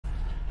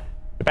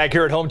Back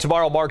here at home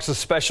tomorrow marks a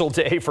special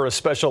day for a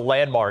special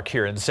landmark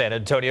here in San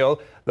Antonio.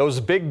 Those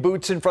big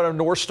boots in front of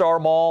North Star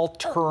Mall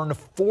turn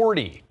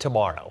 40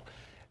 tomorrow.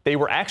 They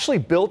were actually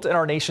built in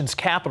our nation's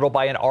capital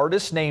by an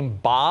artist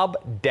named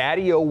Bob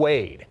Daddy-O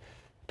Wade.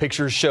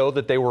 Pictures show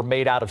that they were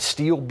made out of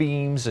steel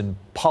beams and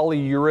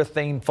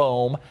polyurethane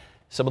foam.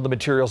 Some of the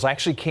materials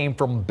actually came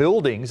from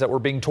buildings that were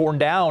being torn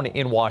down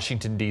in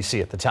Washington, D.C.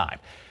 at the time.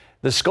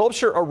 The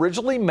sculpture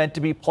originally meant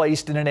to be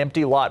placed in an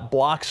empty lot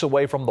blocks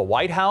away from the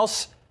White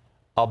House.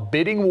 A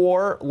bidding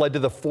war led to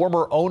the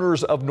former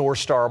owners of North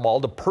Star Mall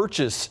to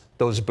purchase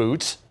those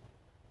boots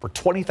for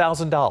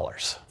 $20,000.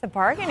 It's a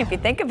bargain if you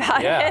think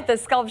about it. The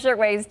sculpture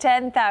weighs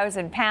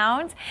 10,000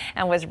 pounds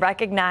and was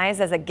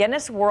recognized as a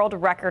Guinness World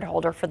Record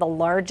holder for the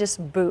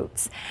largest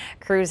boots.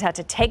 Crews had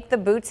to take the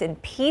boots in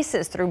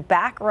pieces through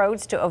back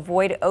roads to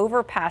avoid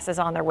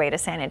overpasses on their way to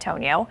San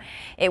Antonio.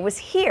 It was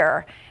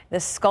here the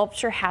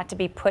sculpture had to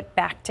be put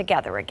back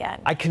together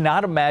again. I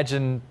cannot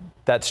imagine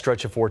that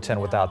stretch of 410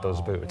 without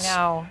those boots.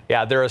 No.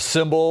 Yeah, they're a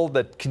symbol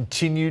that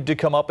continued to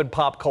come up in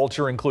pop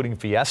culture, including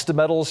Fiesta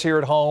medals here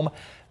at home.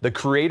 The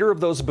creator of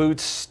those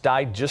boots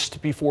died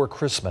just before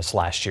Christmas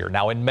last year.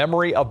 Now, in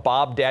memory of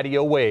Bob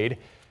Daddy-O Wade,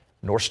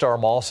 North Star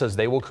Mall says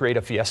they will create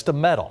a Fiesta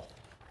medal.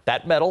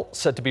 That medal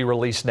set to be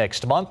released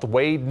next month.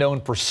 Wade,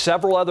 known for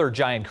several other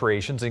giant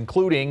creations,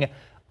 including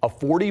a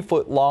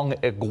 40-foot long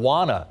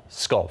iguana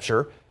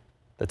sculpture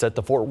that's at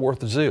the Fort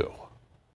Worth Zoo.